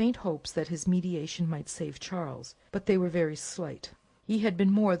had some faint hopes that his mediation might save Charles, but they were very slight. He had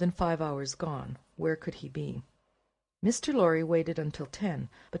been more than 5 hours gone. Where could he be? Mr. Lorry waited until 10,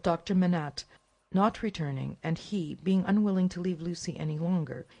 but Dr. Manette not returning, and he being unwilling to leave Lucy any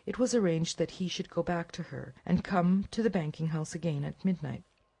longer, it was arranged that he should go back to her, and come to the banking-house again at midnight.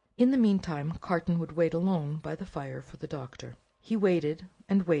 In the meantime, Carton would wait alone by the fire for the doctor. He waited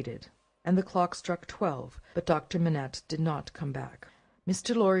and waited, and the clock struck 12, but Dr. Manette did not come back.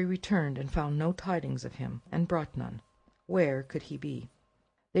 Mr. Lorry returned and found no tidings of him, and brought none. Where could he be?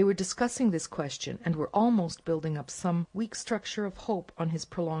 They were discussing this question, and were almost building up some weak structure of hope on his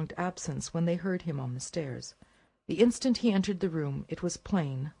prolonged absence, when they heard him on the stairs. The instant he entered the room, it was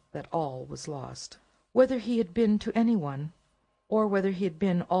plain that all was lost. Whether he had been to any one, or whether he had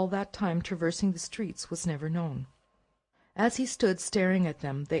been all that time traversing the streets, was never known. As he stood staring at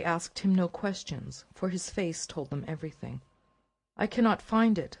them, they asked him no questions, for his face told them everything. "I cannot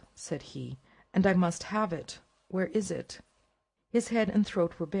find it," said he, "and I must have it. Where is it?" His head and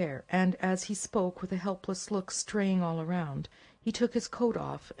throat were bare, and as he spoke, with a helpless look straying all around, he took his coat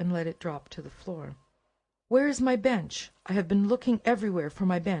off and let it drop to the floor. "Where is my bench? I have been looking everywhere for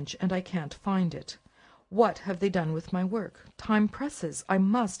my bench, and I can't find it. What have they done with my work? Time presses. I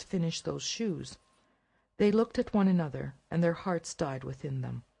must finish those shoes." They looked at one another, and their hearts died within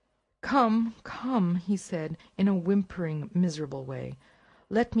them. "Come, come," he said, in a whimpering, miserable way.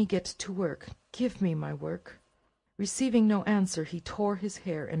 "Let me get to work. Give me my work." Receiving no answer, he tore his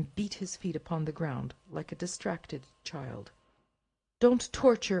hair and beat his feet upon the ground like a distracted child. "Don't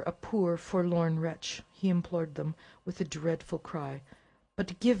torture a poor forlorn wretch," he implored them with a dreadful cry,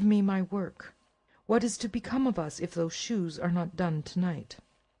 "but give me my work. What is to become of us if those shoes are not done to-night?"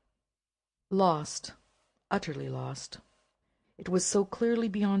 Lost, utterly lost. It was so clearly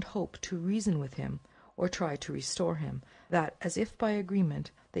beyond hope to reason with him, or try to restore him, that, as if by agreement,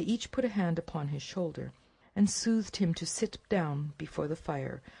 they each put a hand upon his shoulder, and soothed him to sit down before the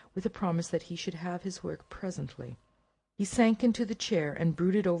fire, with a promise that he should have his work presently. He sank into the chair and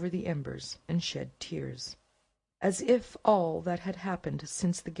brooded over the embers, and shed tears. As if all that had happened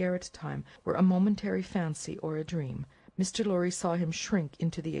since the garret time were a momentary fancy or a dream, Mr. Lorry saw him shrink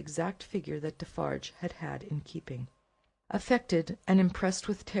into the exact figure that Defarge had had in keeping. Affected and impressed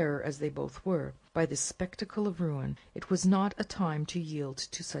with terror as they both were, by this spectacle of ruin, it was not a time to yield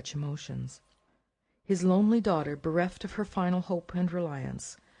to such emotions. His lonely daughter, bereft of her final hope and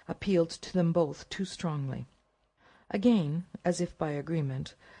reliance, appealed to them both too strongly. Again, as if by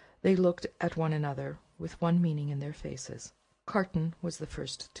agreement, they looked at one another, with one meaning in their faces. Carton was the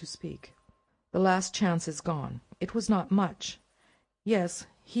first to speak. "The last chance is gone. It was not much. Yes,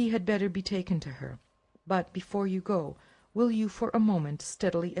 he had better be taken to her. But, before you go, will you for a moment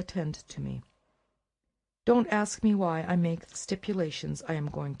steadily attend to me? Don't ask me why I make the stipulations I am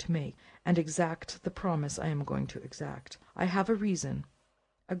going to make, and exact the promise I am going to exact. I have a reason,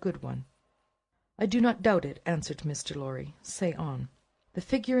 a good one." "I do not doubt it," answered Mr. Lorry. "Say on." The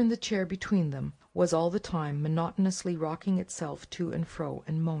figure in the chair between them was all the time monotonously rocking itself to and fro,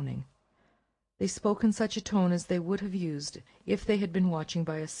 and moaning. They spoke in such a tone as they would have used if they had been watching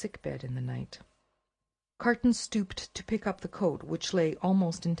by a sick-bed in the night. Carton stooped to pick up the coat, which lay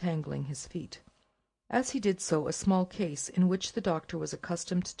almost entangling his feet. As he did so, a small case, in which the doctor was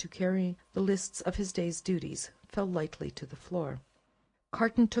accustomed to carry the lists of his day's duties, fell lightly to the floor.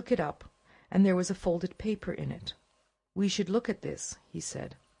 Carton took it up, and there was a folded paper in it. "We should look at this," he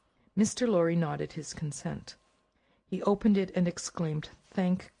said. Mr. Lorry nodded his consent. He opened it and exclaimed,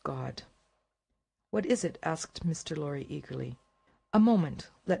 "Thank God!" "What is it?" asked Mr. Lorry, eagerly. "A moment.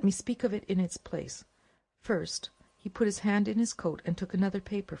 Let me speak of it in its place. First," he put his hand in his coat and took another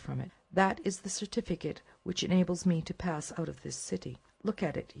paper from it. "That is the certificate which enables me to pass out of this city. Look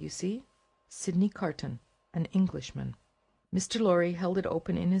at it, you see? Sydney Carton, an Englishman." Mr. Lorry held it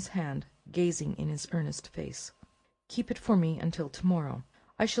open in his hand, gazing in his earnest face. "Keep it for me until tomorrow.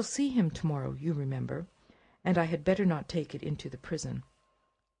 I shall see him tomorrow, you remember, and I had better not take it into the prison."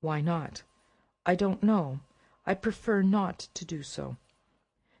 "Why not?" "I don't know. I prefer not to do so.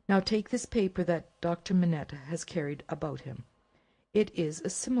 Now take this paper that Dr. Manette has carried about him. It is a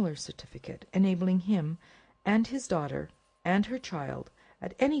similar certificate, enabling him and his daughter and her child,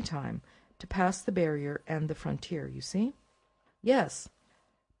 at any time, to pass the barrier and the frontier, you see?" "Yes.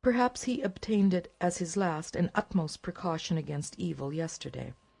 Perhaps he obtained it as his last and utmost precaution against evil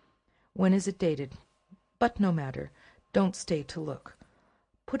yesterday. When is it dated? But no matter. Don't stay to look.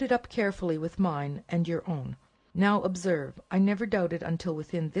 Put it up carefully with mine and your own. Now observe, I never doubted until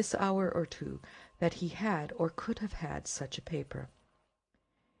within this hour or two that he had or could have had such a paper.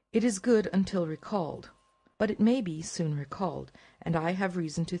 It is good until recalled, but it may be soon recalled, and I have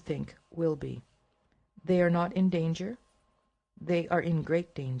reason to think will be. They are not in danger? They are in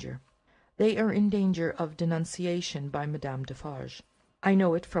great danger. They are in danger of denunciation by Madame Defarge. I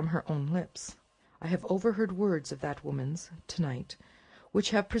know it from her own lips. I have overheard words of that woman's, to-night, which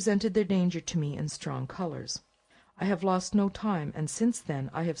have presented their danger to me in strong colours. I have lost no time, and since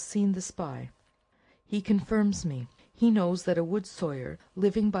then I have seen the spy. He confirms me. He knows that a wood sawyer,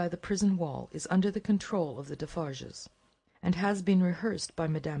 living by the prison wall, is under the control of the Defarges, and has been rehearsed by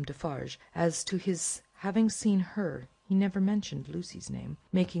Madame Defarge as to his having seen her (he never mentioned Lucy's name)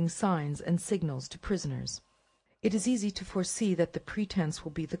 making signs and signals to prisoners. It is easy to foresee that the pretence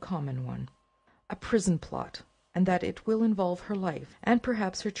will be the common one, a prison plot, and that it will involve her life, and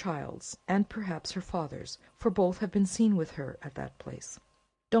perhaps her child's, and perhaps her father's, for both have been seen with her at that place.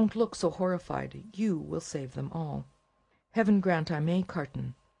 Don't look so horrified. You will save them all. Heaven grant I may,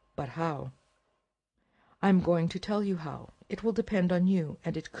 Carton. But how? I am going to tell you how. It will depend on you,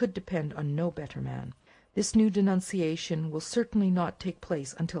 and it could depend on no better man. This new denunciation will certainly not take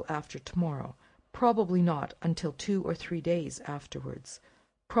place until after tomorrow, probably not until 2 or 3 days afterwards,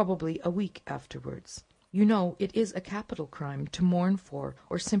 probably a week afterwards. You know it is a capital crime to mourn for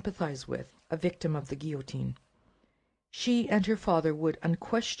or sympathize with a victim of the guillotine. She and her father would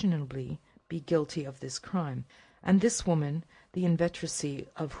unquestionably be guilty of this crime, and this woman, the inveteracy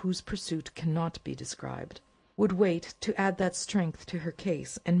of whose pursuit cannot be described, would wait to add that strength to her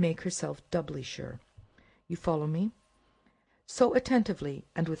case and make herself doubly sure. You follow me? So attentively,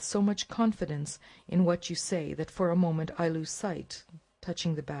 and with so much confidence in what you say, that for a moment I lose sight,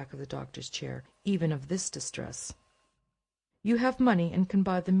 touching the back of the doctor's chair, even of this distress. You have money, and can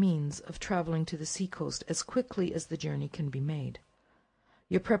buy the means of travelling to the sea-coast as quickly as the journey can be made.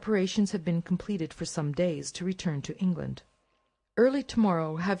 Your preparations have been completed for some days to return to England. Early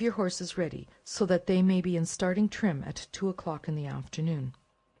tomorrow have your horses ready, so that they may be in starting trim at 2 o'clock in the afternoon.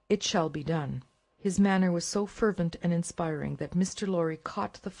 It shall be done." His manner was so fervent and inspiring that Mr. Lorry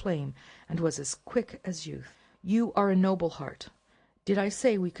caught the flame and was as quick as youth. "You are a noble heart. Did I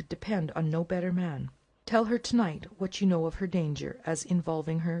say we could depend on no better man? Tell her to-night what you know of her danger, as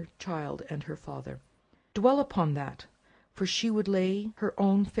involving her child and her father. Dwell upon that, for she would lay her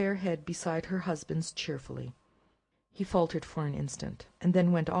own fair head beside her husband's cheerfully." He faltered for an instant, and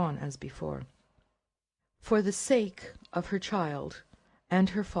then went on as before. "For the sake of her child and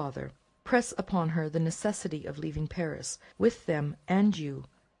her father, press upon her the necessity of leaving Paris, with them and you,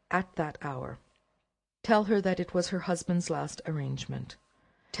 at that hour. Tell her that it was her husband's last arrangement.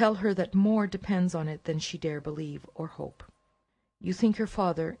 Tell her that more depends on it than she dare believe or hope. You think her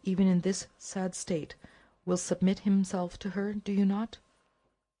father, even in this sad state, will submit himself to her, do you not?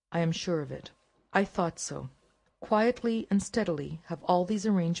 I am sure of it. I thought so. Quietly and steadily have all these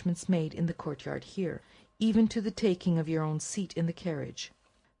arrangements made in the courtyard here, even to the taking of your own seat in the carriage.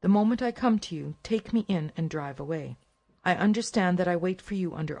 The moment I come to you, take me in and drive away. I understand that I wait for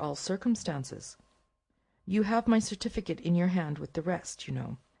you under all circumstances. You have my certificate in your hand with the rest, you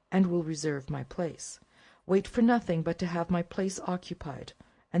know, and will reserve my place. Wait for nothing but to have my place occupied,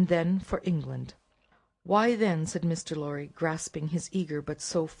 and then for England." "Why then," said Mr. Lorry, grasping his eager but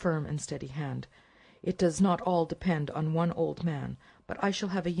so firm and steady hand, "it does not all depend on one old man, but I shall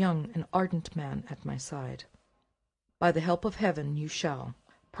have a young and ardent man at my side." "By the help of Heaven, you shall.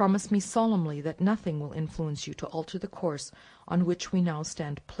 Promise me solemnly that nothing will influence you to alter the course on which we now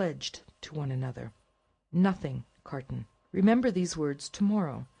stand pledged to one another. Nothing, Carton. Remember these words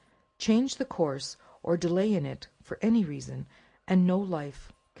tomorrow. Change the course, or delay in it, for any reason, and no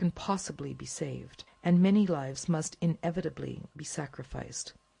life can possibly be saved, and many lives must inevitably be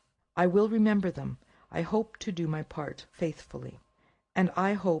sacrificed. I will remember them. I hope to do my part faithfully, and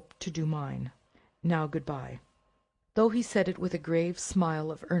I hope to do mine. Now good-bye." Though he said it with a grave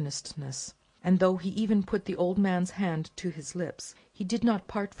smile of earnestness, and though he even put the old man's hand to his lips, he did not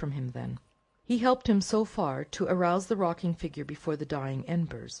part from him then. He helped him so far to arouse the rocking figure before the dying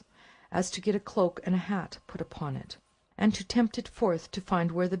embers, as to get a cloak and a hat put upon it, and to tempt it forth to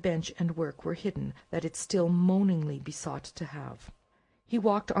find where the bench and work were hidden that it still moaningly besought to have. He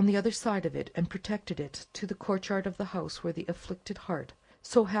walked on the other side of it, and protected it to the courtyard of the house where the afflicted heart,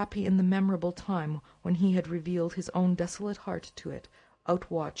 so happy in the memorable time when he had revealed his own desolate heart to it,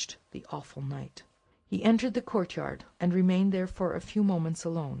 outwatched the awful night. He entered the courtyard, and remained there for a few moments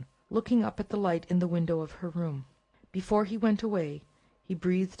alone, looking up at the light in the window of her room. Before he went away, he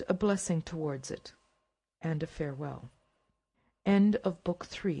breathed a blessing towards it, and a farewell. End of Book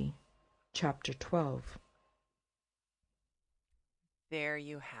 3, Chapter 12. There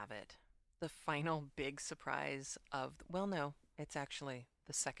you have it. The final big surprise of, well, no, it's actually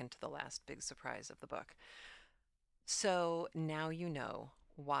the second to the last big surprise of the book. So now you know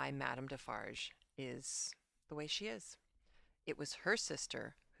why Madame Defarge is the way she is. It was her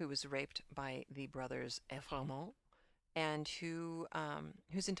sister who was raped by the brothers Evremont, and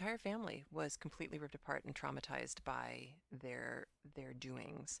whose entire family was completely ripped apart and traumatized by their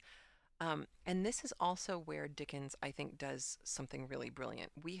doings. And this is also where Dickens, I think, does something really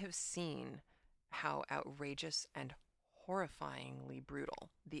brilliant. We have seen how outrageous and horrifyingly brutal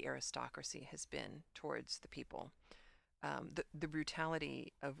the aristocracy has been towards the people. The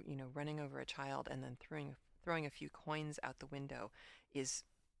brutality of running over a child and then throwing a few coins out the window is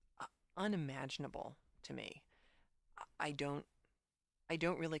unimaginable to me. I don't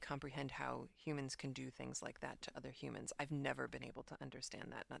really comprehend how humans can do things like that to other humans. I've never been able to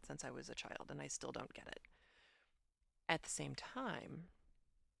understand that, not since I was a child, and I still don't get it. At the same time,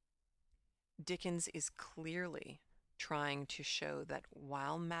 Dickens is clearly trying to show that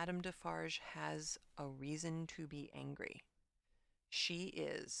while Madame Defarge has a reason to be angry, she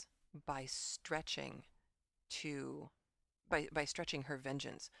is, by stretching her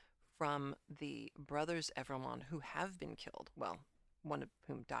vengeance from the brothers Evremont, who have been killed, well, one of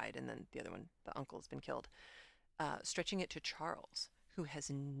whom died, and then the other one, the uncle, has been killed, stretching it to Charles, who has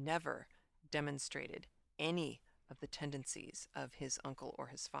never demonstrated any of the tendencies of his uncle or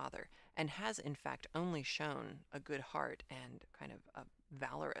his father, and has in fact only shown a good heart and kind of a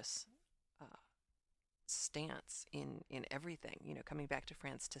valorous stance in everything, coming back to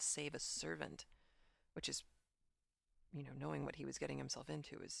France to save a servant, which is, knowing what he was getting himself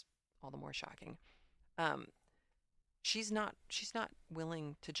into is all the more shocking. She's not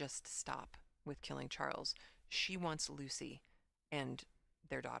willing to just stop with killing Charles. She wants Lucy and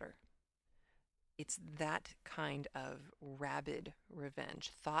their daughter. It's that kind of rabid revenge,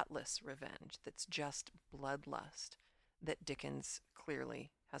 thoughtless revenge, that's just bloodlust, that Dickens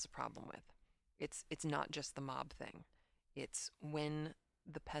clearly has a problem with. It's not just the mob thing. It's when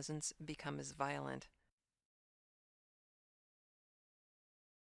the peasants become as violent.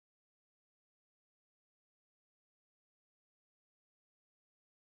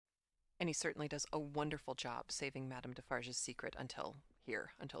 And he certainly does a wonderful job saving Madame Defarge's secret until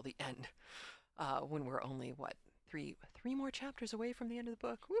the end, when we're only, three more chapters away from the end of the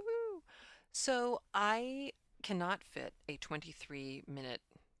book. Woohoo! So I cannot fit a 23 minute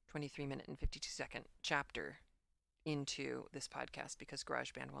and 52-second chapter into this podcast because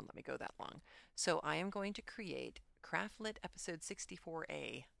GarageBand won't let me go that long. So I am going to create Craftlit episode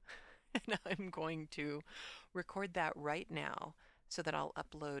 64A, and I'm going to record that right now so that I'll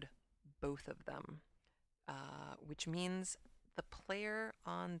upload both of them, which means the player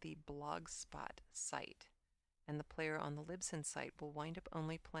on the Blogspot site and the player on the Libsyn site will wind up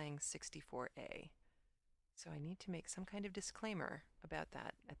only playing 64A. So I need to make some kind of disclaimer about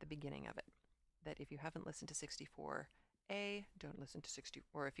that at the beginning of it, that if you haven't listened to 64A, don't listen to 60,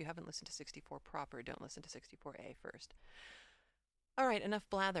 or if you haven't listened to 64 proper, don't listen to 64A first. All right, enough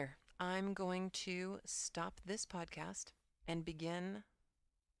blather. I'm going to stop this podcast and begin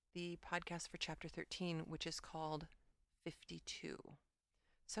the podcast for chapter 13, which is called 52.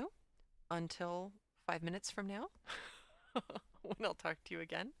 So, until 5 minutes from now, when I'll talk to you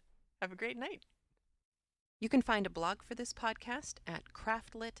again, have a great night. You can find a blog for this podcast at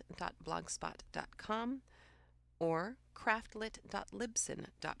craftlit.blogspot.com or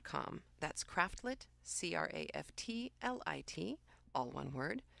craftlit.libsyn.com. That's craftlit, CRAFTLIT, all one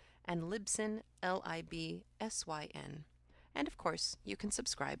word, and Libsyn, LIBSYN. And of course, you can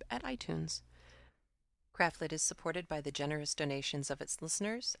subscribe at iTunes. Craftlit is supported by the generous donations of its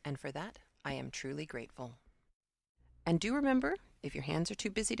listeners, and for that, I am truly grateful. And do remember, if your hands are too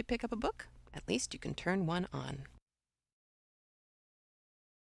busy to pick up a book, at least you can turn one on.